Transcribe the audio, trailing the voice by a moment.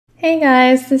Hey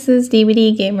guys, this is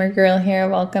DBDGamerGirl here.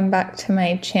 Welcome back to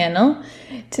my channel.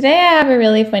 Today I have a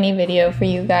really funny video for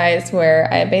you guys where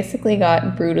I basically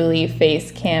got brutally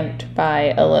face camped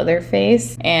by a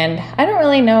Leatherface, and I don't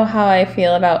really know how I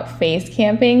feel about face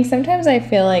camping. Sometimes I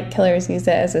feel like killers use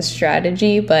it as a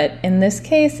strategy, but in this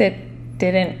case it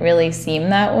didn't really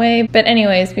seem that way. But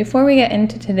anyways, before we get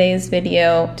into today's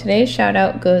video, today's shout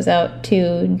out goes out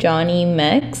to Johnny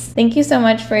Mex. Thank you so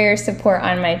much for your support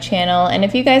on my channel, and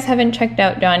if you guys haven't checked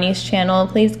out Johnny's channel,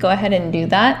 please go ahead and do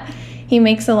that. He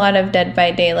makes a lot of Dead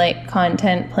by Daylight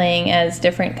content playing as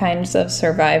different kinds of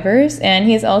survivors, and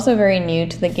he's also very new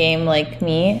to the game like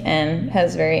me and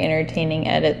has very entertaining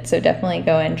edits, so definitely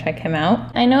go and check him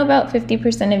out. I know about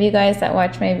 50% of you guys that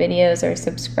watch my videos are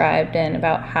subscribed and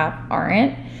about half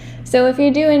aren't. So if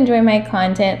you do enjoy my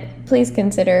content, please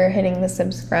consider hitting the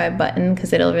subscribe button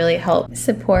because it'll really help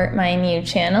support my new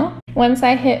channel. Once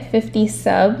I hit 50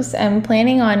 subs, I'm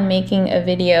planning on making a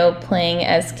video playing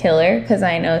as killer because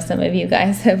I know some of you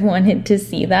guys have wanted to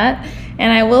see that,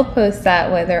 and I will post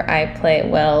that whether I play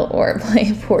well or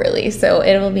play poorly, so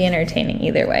it will be entertaining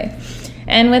either way.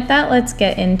 And with that, let's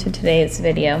get into today's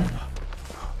video.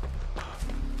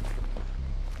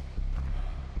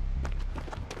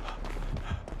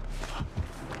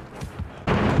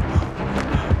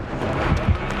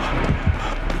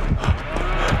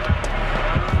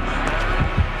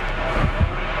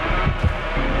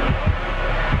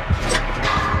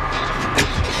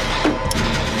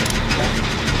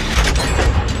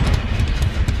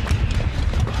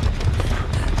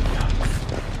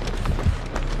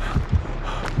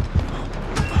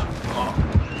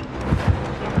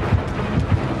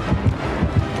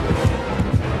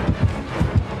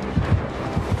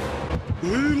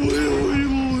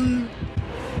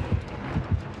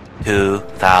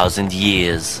 "2,000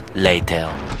 years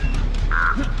later."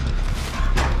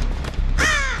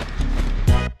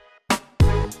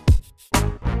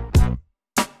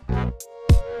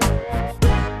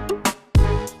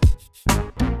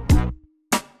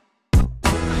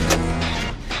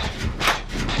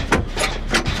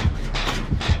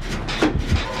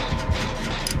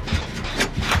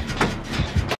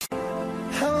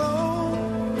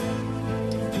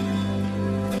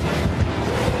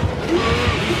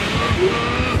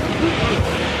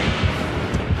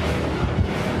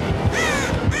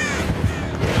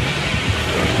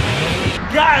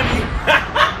 Got me!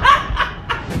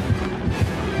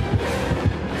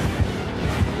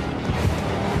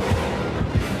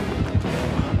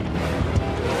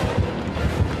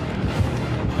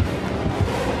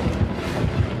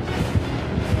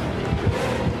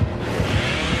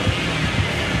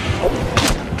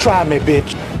 Try me,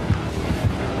 bitch.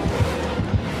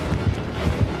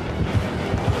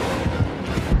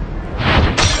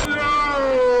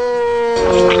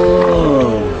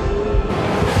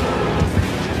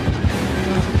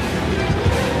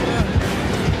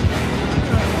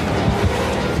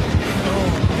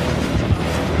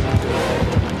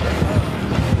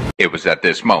 It was at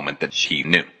this moment that she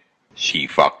knew. She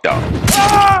fucked up.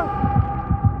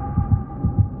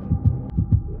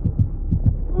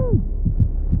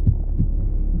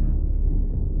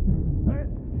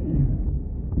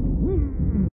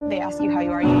 They ask you how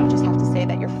you are, you just have to say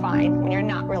that you're fine when you're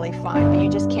not really fine, but you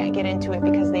just can't get into it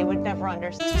because they would never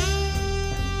understand.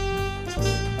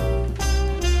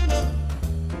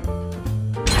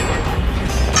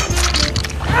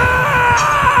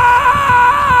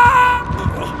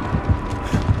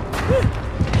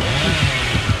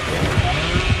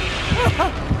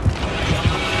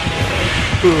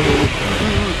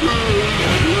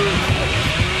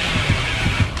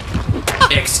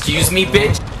 Excuse me,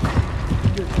 bitch?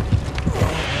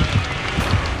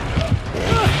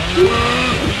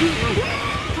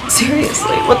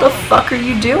 Seriously, what the fuck are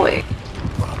you doing?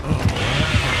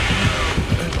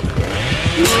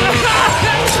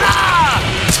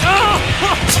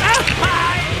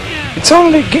 It's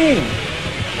only a game.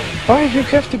 Why do you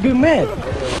have to be mad?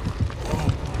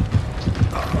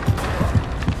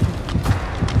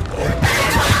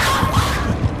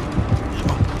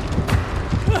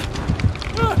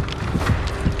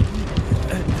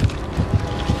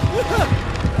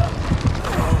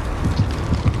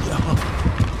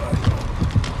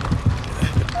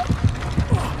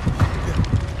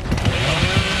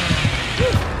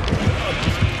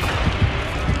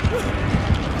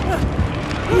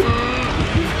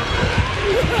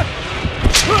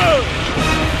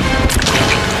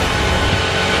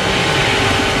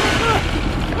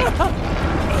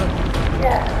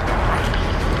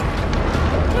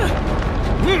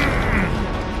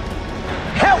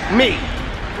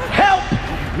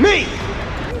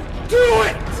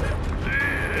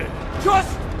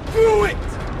 Just do it!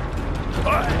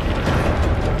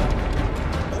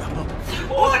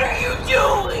 What are you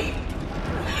doing?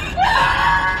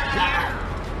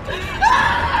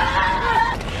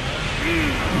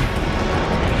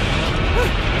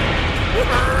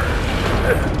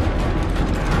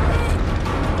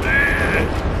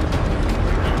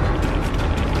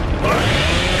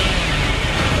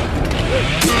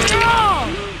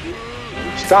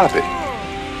 Stop it.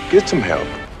 Get some help.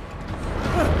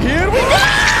 Here we go!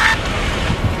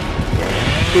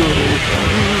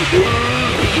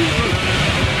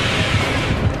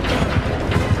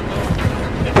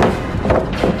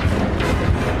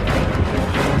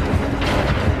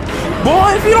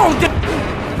 Boy, if you don't get...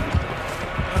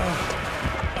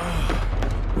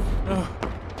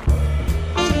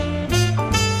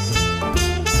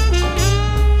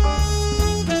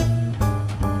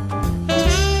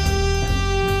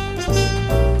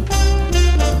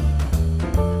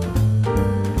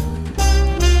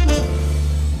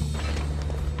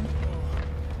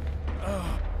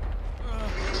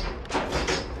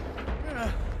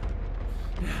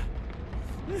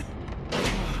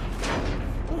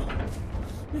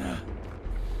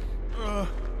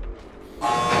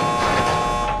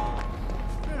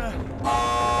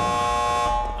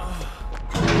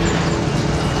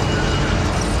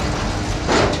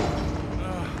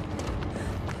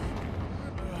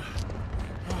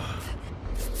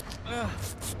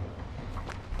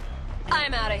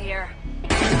 I'm out of here.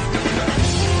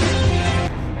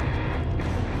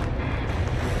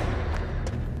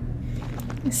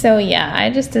 So yeah, I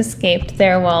just escaped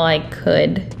there while I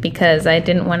could because I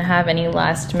didn't want to have any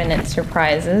last minute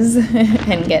surprises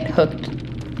and get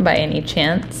hooked by any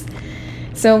chance.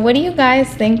 So what do you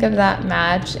guys think of that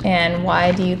match, and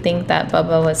why do you think that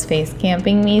Bubba was face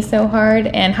camping me so hard?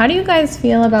 And how do you guys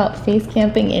feel about face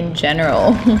camping in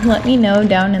general? Let me know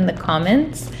down in the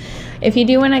comments. If you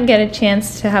do want to get a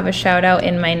chance to have a shout out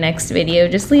in my next video,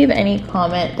 just leave any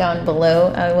comment down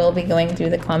below. I will be going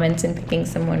through the comments and picking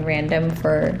someone random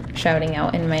for shouting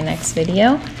out in my next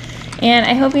video. And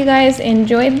I hope you guys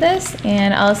enjoyed this,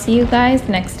 and I'll see you guys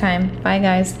next time. Bye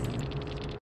guys.